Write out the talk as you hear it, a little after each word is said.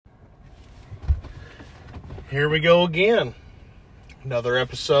Here we go again. Another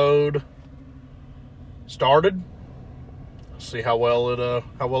episode started. See how well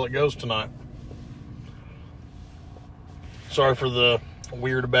it goes tonight. Sorry for the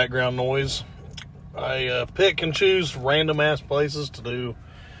weird background noise. I pick and choose random ass places to do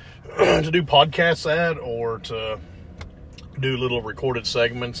podcasts at, or to do little recorded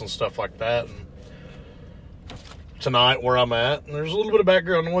segments and stuff like that. And tonight, where I'm at, there's a little bit of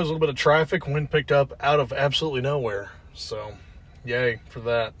background noise, a little bit of traffic, wind picked up out of absolutely nowhere. So, yay for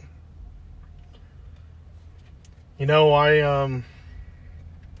that. You know, I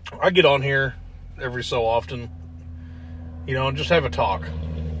get on here every so often, you know, and just have a talk,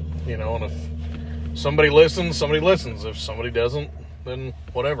 you know, and if somebody listens, somebody listens. If somebody doesn't, then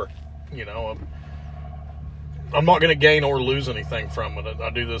whatever, you know. I'm not going to gain or lose anything from it. I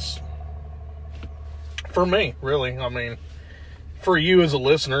do this for me, really. I mean, for you as a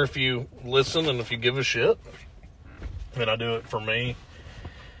listener, if you listen and if you give a shit, then I do it for me.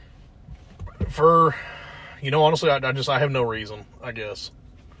 For, you know, honestly, I have no reason, I guess.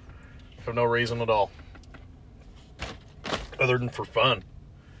 I have no reason at all. Other than for fun.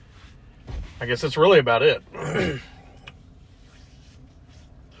 I guess that's really about it.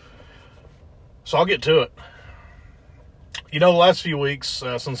 So I'll get to it. You know, the last few weeks,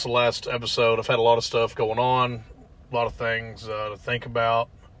 since the last episode, I've had a lot of stuff going on, a lot of things to think about,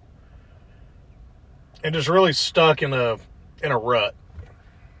 and just really stuck in a rut.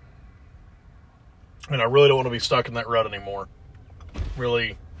 And I really don't want to be stuck in that rut anymore.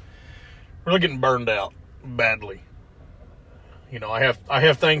 Really getting burned out badly. You know, I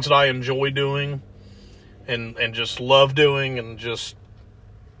have things that I enjoy doing, and just love doing, and just.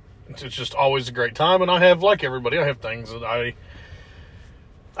 It's just always a great time, and I have, like everybody, I have things that I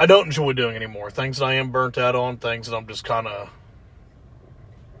don't enjoy doing anymore. Things that I am burnt out on, things that I'm just kind of,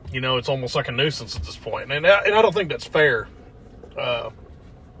 you know, it's almost like a nuisance at this point. And I don't think that's fair, you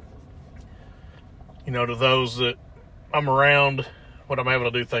know, to those that I'm around when I'm able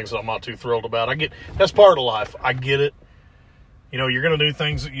to do things that I'm not too thrilled about. That's part of life. I get it. You know, you're going to do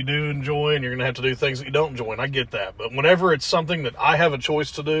things that you do enjoy, and you're going to have to do things that you don't enjoy, and I get that. But whenever it's something that I have a choice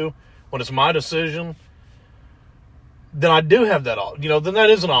to do, when it's my decision, then I do have that, you know, then that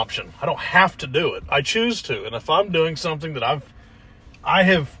is an option. I don't have to do it. I choose to. And if I'm doing something that I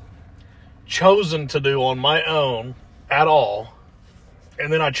have chosen to do on my own at all,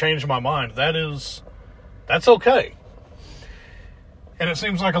 and then I change my mind, that's okay. And it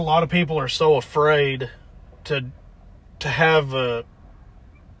seems like a lot of people are so afraid to have a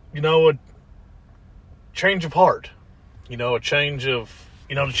change of heart, you know, a change of,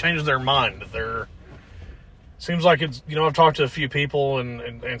 you know, to change their mind. Seems like it's, you know, I've talked to a few people,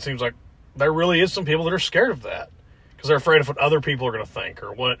 and it seems like there really is some people that are scared of that because they're afraid of what other people are going to think,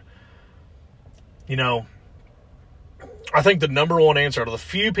 or what, you know. I think the number one answer out of the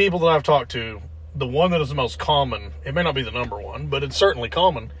few people that I've talked to, the one that is the most common, it may not be the number one, but it's certainly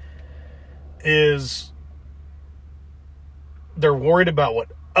common, is they're worried about what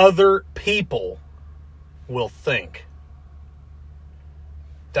other people will think.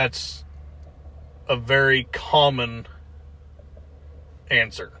 That's a very common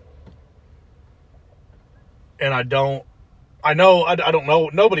answer. And I don't know,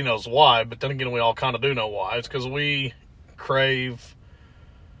 nobody knows why, but then again, we all kind of do know why. It's because we crave,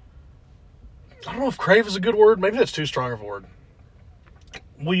 I don't know if crave is a good word, maybe that's too strong of a word.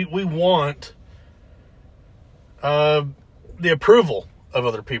 We want, the approval of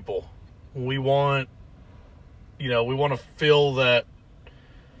other people. We want, you know, we want to feel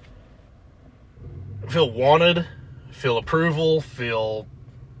wanted, feel approval, feel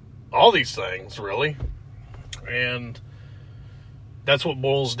all these things, really. And that's what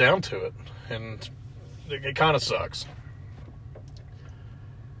boils down to it. And it kind of sucks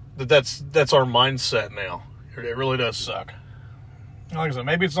that's our mindset now. It really does suck. Like I said,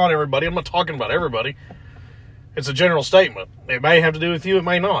 maybe it's not everybody. I'm not talking about everybody. It's a general statement. It may have to do with you, it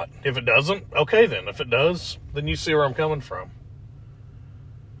may not. If it doesn't, okay then. If it does, then you see where I'm coming from.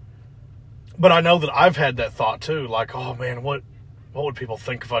 But I know that I've had that thought too, like, oh man, what would people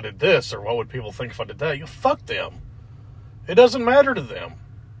think if I did this, or what would people think if I did that? You fuck them. It doesn't matter to them.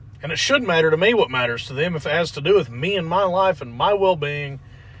 And it should matter to me what matters to them if it has to do with me and my life and my well-being,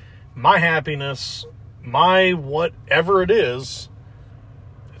 my happiness, my whatever it is.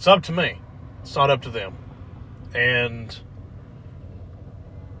 It's up to me. It's not up to them. And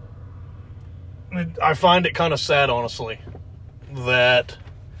I find it kind of sad, honestly, that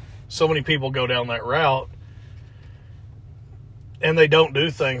so many people go down that route and they don't do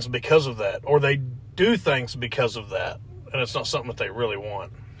things because of that, or they do things because of that, and it's not something that they really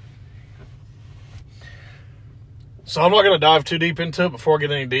want. So I'm not going to dive too deep into it before I get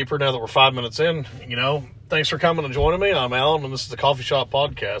any deeper now that we're 5 minutes in. Thanks for coming and joining me. I'm Alan, and this is the Coffee Shop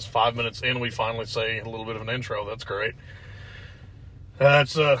Podcast. 5 minutes in, we finally say a little bit of an intro. That's great.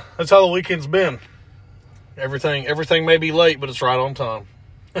 That's how the weekend's been. Everything may be late, but it's right on time.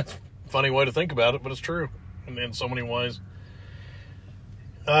 That's a funny way to think about it, but it's true in so many ways.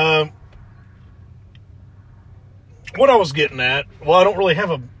 What I was getting at, well, I don't really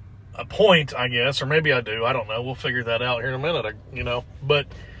have a point, I guess, or maybe I do. I don't know. We'll figure that out here in a minute, But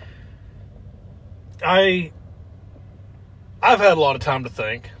I've had a lot of time to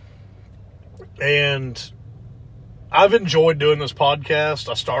think, and I've enjoyed doing this podcast.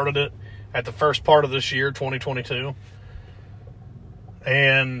 I started it at the first part of this year, 2022,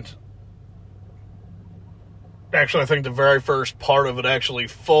 and actually, I think the very first part of it actually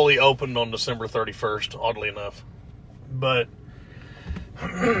fully opened on December 31st, oddly enough. But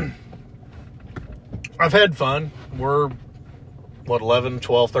I've had fun. We're, 11,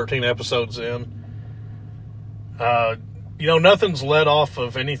 12, 13 episodes in. Nothing's led off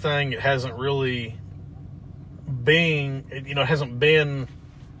of anything. It hasn't really hasn't been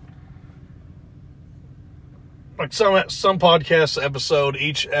like some podcast episode.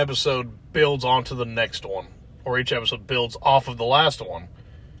 Each episode builds onto the next one, or each episode builds off of the last one,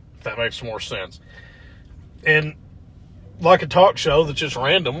 if that makes more sense. And like a talk show that's just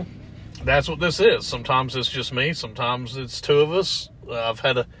random, that's what this is. Sometimes it's just me. Sometimes it's two of us. I've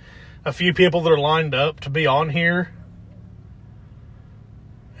had a few people that are lined up to be on here.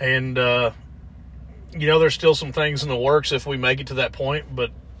 And, there's still some things in the works if we make it to that point. But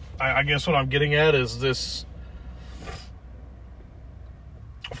I guess what I'm getting at is this.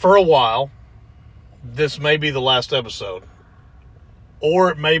 For a while, this may be the last episode. Or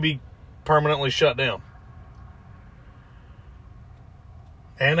it may be permanently shut down.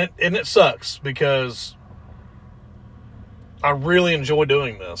 And it sucks because I really enjoy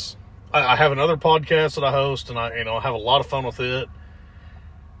doing this. I have another podcast that I host, and I have a lot of fun with it.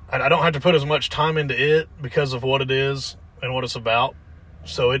 And I don't have to put as much time into it because of what it is and what it's about.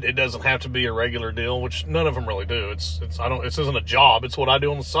 So it doesn't have to be a regular deal, which none of them really do. This isn't a job. It's what I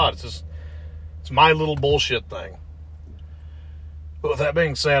do on the side. It's my little bullshit thing. But with that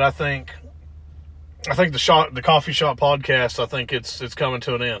being said, I think the Coffee Shop Podcast, I think it's coming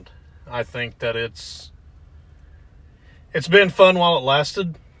to an end. I think that it's been fun while it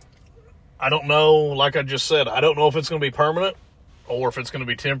lasted. I don't know, like I just said, I don't know if it's going to be permanent or if it's going to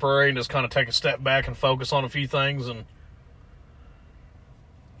be temporary and just kind of take a step back and focus on a few things, and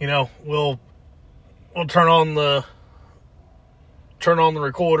we'll turn on the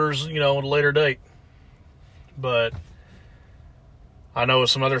recorders, at a later date. But I know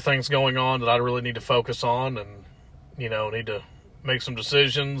some other things going on that I really need to focus on, and, need to make some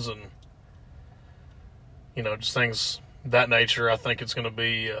decisions and, just things of that nature. I think it's going to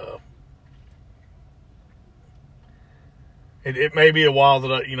be, it may be a while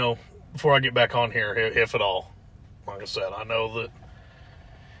that before I get back on here, if at all. Like I said, I know that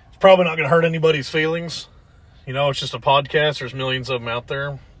it's probably not going to hurt anybody's feelings. It's just a podcast. There's millions of them out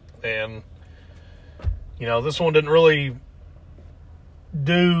there. And, this one didn't really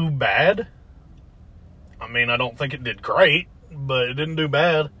do bad. I mean, I don't think it did great, but it didn't do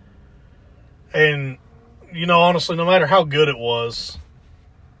bad. And, honestly, no matter how good it was,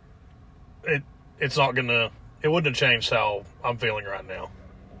 it wouldn't have changed how I'm feeling right now.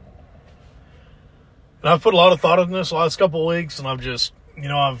 And I've put a lot of thought in this the last couple of weeks, and I've just,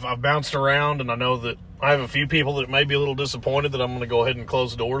 I've bounced around, and I know that I have a few people that may be a little disappointed that I'm going to go ahead and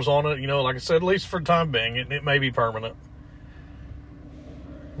close the doors on it. Like I said, at least for the time being, it may be permanent.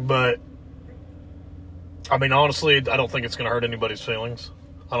 But, I mean, honestly, I don't think it's going to hurt anybody's feelings.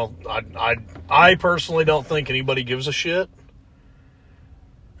 I personally don't think anybody gives a shit.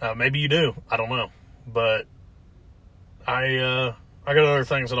 Maybe you do. I don't know. But I got other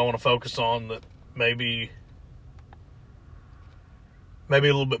things that I want to focus on that maybe a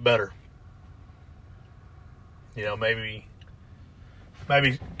little bit better. Maybe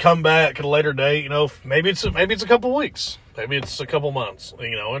come back at a later date. Maybe it's a couple weeks. Maybe it's a couple months,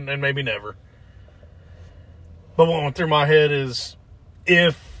 and maybe never. But what went through my head is,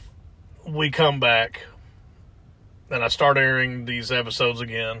 if we come back and I start airing these episodes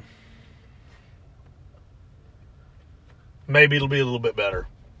again, maybe it'll be a little bit better.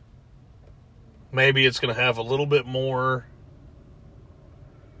 Maybe it's going to have a little bit more,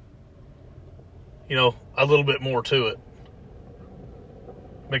 a little bit more to it.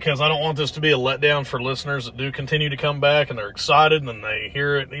 Because I don't want this to be a letdown for listeners that do continue to come back and they're excited and then they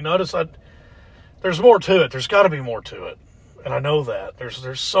hear it. There's more to it. There's got to be more to it. And I know that.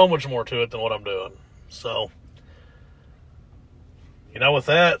 There's so much more to it than what I'm doing. So, with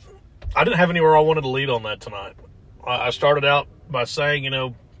that, I didn't have anywhere I wanted to lead on that tonight. I started out by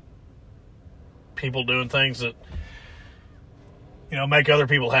saying, people doing things that, make other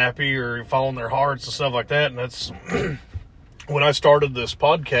people happy or following their hearts and stuff like that. And that's when I started this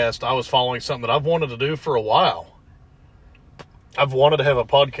podcast, I was following something that I've wanted to do for a while. I've wanted to have a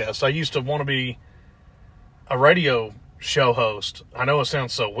podcast. I used to want to be a radio show host. I know it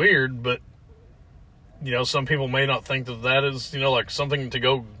sounds so weird, but some people may not think that is, like something to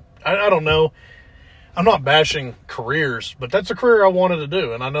go, I don't know. I'm not bashing careers, but that's a career I wanted to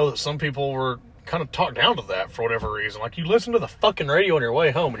do. And I know that some people were kind of talked down to that for whatever reason. Like, you listen to the fucking radio on your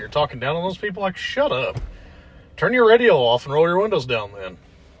way home and you're talking down on those people. Like, shut up. Turn your radio off and roll your windows down then.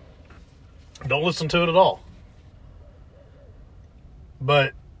 Don't listen to it at all.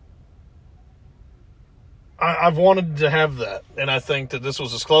 But I've wanted to have that. And I think that this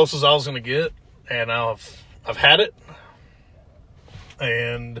was as close as I was going to get. And I've had it.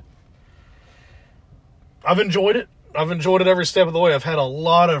 And I've enjoyed it. I've enjoyed it every step of the way. I've had a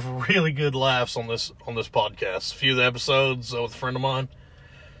lot of really good laughs on this podcast. A few of the episodes with a friend of mine,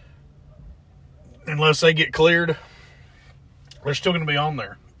 unless they get cleared, they're still going to be on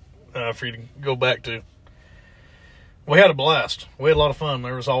there for you to go back to. We had a blast. We had a lot of fun.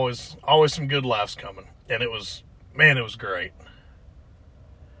 There was always some good laughs coming, and it was great.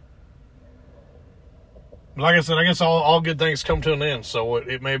 Like I said, I guess all good things come to an end. So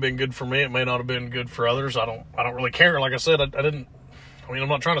it may have been good for me. It may not have been good for others. I don't really care. Like I said, I'm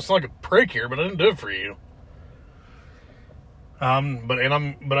not trying to sound like a prick here, but I didn't do it for you.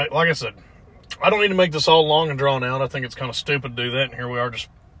 Like I said, I don't need to make this all long and drawn out. I think it's kind of stupid to do that. And here we are just,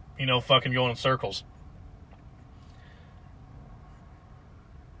 fucking going in circles.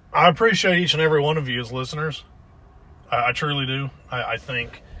 I appreciate each and every one of you as listeners. I truly do. I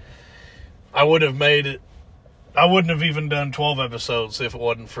think I wouldn't have even done 12 episodes if it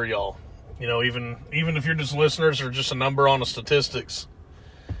wasn't for y'all. Even if you're just listeners or just a number on the statistics,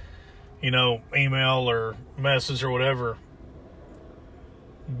 email or message or whatever,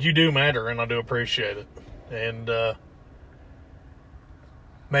 you do matter, and I do appreciate it. And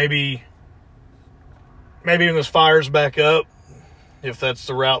maybe when this fires back up, if that's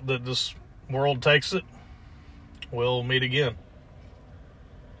the route that this world takes it, we'll meet again.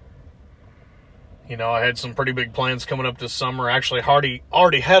 I had some pretty big plans coming up this summer. Actually,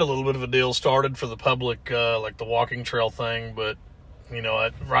 already had a little bit of a deal started for the public, like the walking trail thing. But,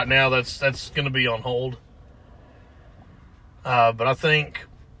 right now that's going to be on hold. But I think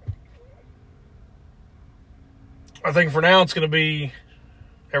for now it's going to be,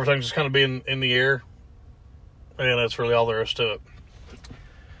 everything's just kind of be in the air. And that's really all there is to it.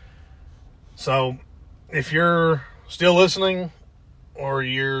 So, if you're still listening, or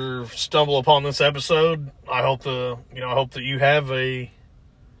you stumble upon this episode, I hope that you have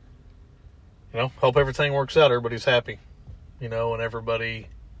hope everything works out. Everybody's happy, and everybody,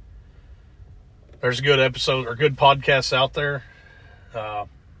 there's good episodes or good podcasts out there.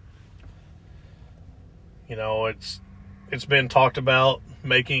 It's been talked about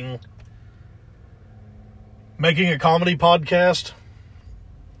making a comedy podcast.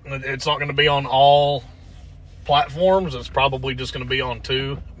 It's not going to be on all platforms. It's probably just going to be on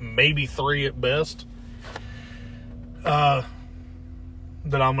 2, maybe 3 at best, that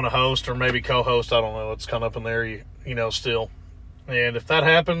I'm going to host or maybe co-host. I don't know. It's kind of up in there, still. And if that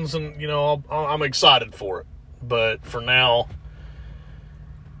happens, and I'm excited for it. But for now,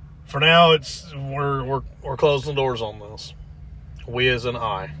 it's we're closing the doors on this. We as in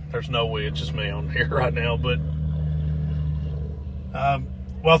I. There's no we. It's just me on here right now. But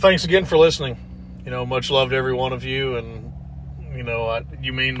well, thanks again for listening. Much love to every one of you, and,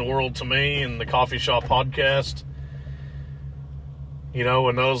 you mean the world to me and the Coffee Shop Podcast.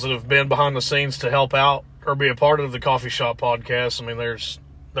 And those that have been behind the scenes to help out or be a part of the Coffee Shop Podcast. I mean, there's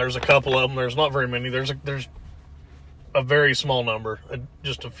a couple of them. There's not very many. There's a very small number,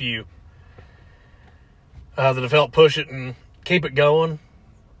 just a few, that have helped push it and keep it going.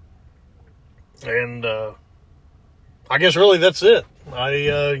 And, I guess really that's it.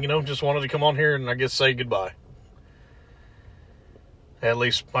 I, just wanted to come on here and I guess say goodbye. At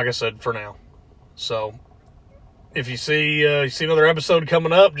least, like I said, for now. So, if you see another episode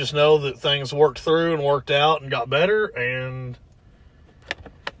coming up, just know that things worked through and worked out and got better, and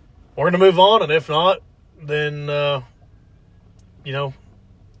we're going to move on. And if not, then,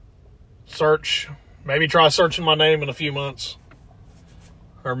 maybe try searching my name in a few months,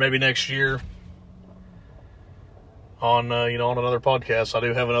 or maybe next year. On another podcast. I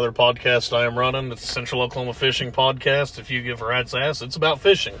do have another podcast I am running. It's the Central Oklahoma Fishing Podcast. If you give a rat's ass, it's about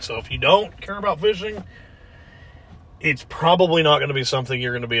fishing. So if you don't care about fishing, it's probably not going to be something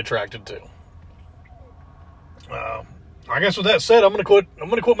you're going to be attracted to. I guess with that said, I'm going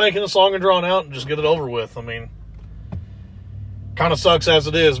to quit making this long and drawn out and just get it over with. I mean, kind of sucks as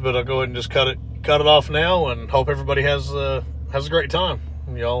it is, but I'll go ahead and just cut it off now, and hope everybody has a great time.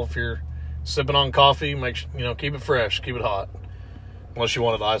 Y'all, if you're sipping on coffee, keep it fresh, keep it hot, unless you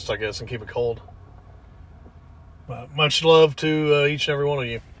want it iced, I guess, and keep it cold. But much love to each and every one of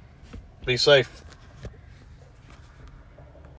you. Be safe.